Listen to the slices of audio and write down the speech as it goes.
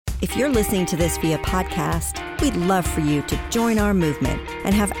If you're listening to this via podcast, we'd love for you to join our movement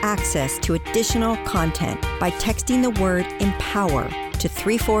and have access to additional content by texting the word EMPOWER to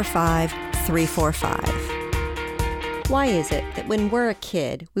 345-345. Why is it that when we're a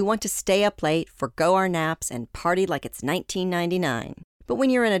kid, we want to stay up late, forgo our naps, and party like it's 1999? But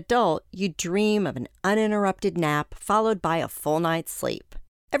when you're an adult, you dream of an uninterrupted nap followed by a full night's sleep.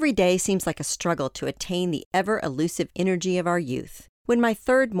 Every day seems like a struggle to attain the ever-elusive energy of our youth. When my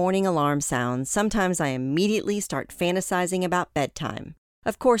third morning alarm sounds, sometimes I immediately start fantasizing about bedtime.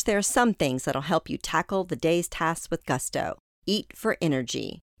 Of course, there are some things that'll help you tackle the day's tasks with gusto. Eat for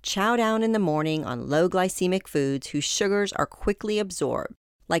energy. Chow down in the morning on low glycemic foods whose sugars are quickly absorbed,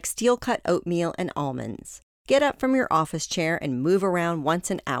 like steel-cut oatmeal and almonds. Get up from your office chair and move around once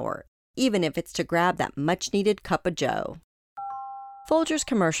an hour, even if it's to grab that much-needed cup of joe. Folgers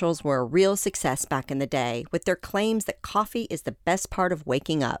commercials were a real success back in the day with their claims that coffee is the best part of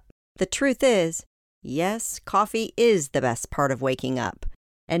waking up. The truth is, yes, coffee is the best part of waking up.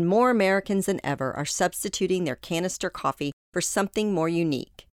 And more Americans than ever are substituting their canister coffee for something more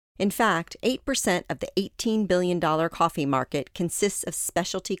unique. In fact, 8% of the $18 billion coffee market consists of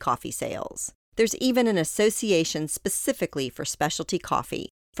specialty coffee sales. There's even an association specifically for specialty coffee.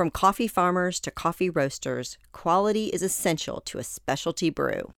 From coffee farmers to coffee roasters, quality is essential to a specialty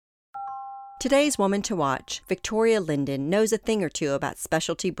brew. Today's woman to watch, Victoria Linden, knows a thing or two about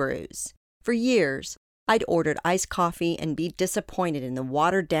specialty brews. For years, I'd ordered iced coffee and be disappointed in the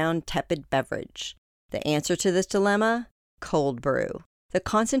watered-down, tepid beverage. The answer to this dilemma? Cold brew. The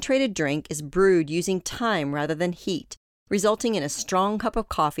concentrated drink is brewed using time rather than heat, resulting in a strong cup of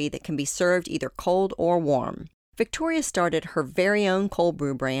coffee that can be served either cold or warm. Victoria started her very own cold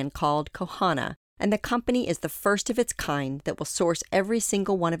brew brand called Kohana, and the company is the first of its kind that will source every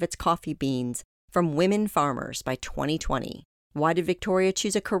single one of its coffee beans from women farmers by 2020. Why did Victoria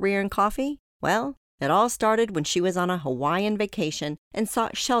choose a career in coffee? Well, it all started when she was on a Hawaiian vacation and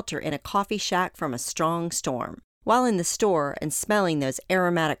sought shelter in a coffee shack from a strong storm. While in the store and smelling those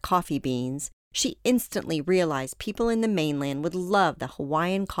aromatic coffee beans, she instantly realized people in the mainland would love the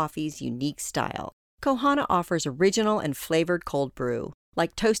Hawaiian coffee's unique style. Kohana offers original and flavored cold brew,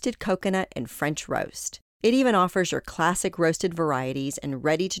 like toasted coconut and French roast. It even offers your classic roasted varieties and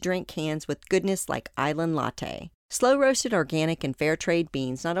ready-to-drink cans with goodness like Island Latte. Slow-roasted organic and fair trade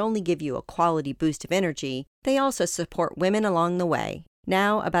beans not only give you a quality boost of energy, they also support women along the way.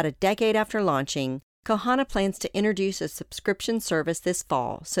 Now, about a decade after launching, Kohana plans to introduce a subscription service this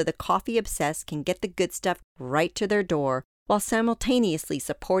fall so the coffee-obsessed can get the good stuff right to their door while simultaneously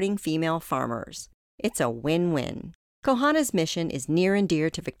supporting female farmers. It's a win-win. Kohana's mission is near and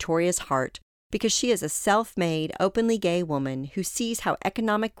dear to Victoria's heart because she is a self-made, openly gay woman who sees how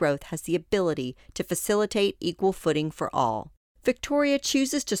economic growth has the ability to facilitate equal footing for all. Victoria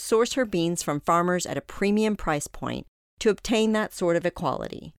chooses to source her beans from farmers at a premium price point to obtain that sort of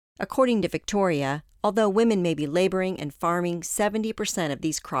equality. According to Victoria, although women may be laboring and farming 70% of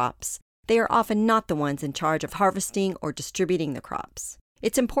these crops, they are often not the ones in charge of harvesting or distributing the crops.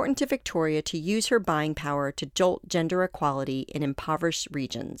 It's important to Victoria to use her buying power to jolt gender equality in impoverished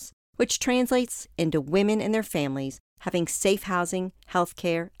regions, which translates into women and their families having safe housing, health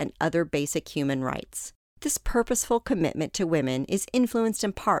care, and other basic human rights. This purposeful commitment to women is influenced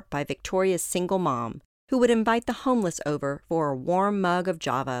in part by Victoria's single mom, who would invite the homeless over for a warm mug of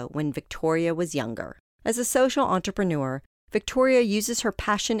Java when Victoria was younger. As a social entrepreneur, Victoria uses her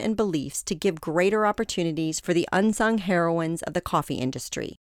passion and beliefs to give greater opportunities for the unsung heroines of the coffee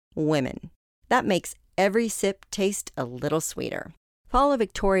industry, women. That makes every sip taste a little sweeter. Follow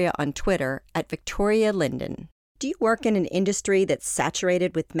Victoria on Twitter at Victoria Linden. Do you work in an industry that's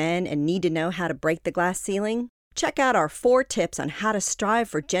saturated with men and need to know how to break the glass ceiling? Check out our 4 tips on how to strive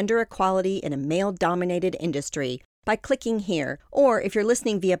for gender equality in a male-dominated industry by clicking here, or if you're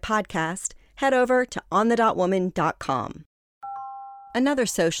listening via podcast, head over to onthedotwoman.com. Another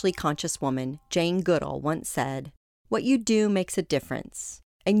socially conscious woman, Jane Goodall, once said, "What you do makes a difference,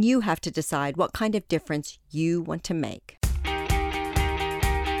 and you have to decide what kind of difference you want to make."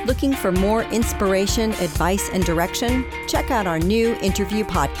 Looking for more inspiration, advice, and direction? Check out our new interview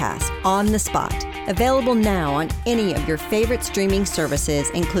podcast, On the Spot, available now on any of your favorite streaming services,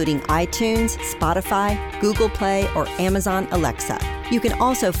 including iTunes, Spotify, Google Play, or Amazon Alexa. You can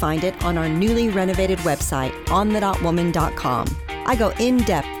also find it on our newly renovated website, onthedotwoman.com. I go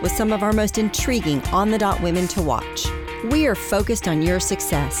in-depth with some of our most intriguing on-the-dot women to watch. We are focused on your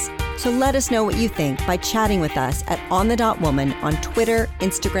success, so let us know what you think by chatting with us at On the Dot Woman on Twitter,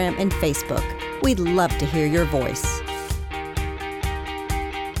 Instagram, and Facebook. We'd love to hear your voice.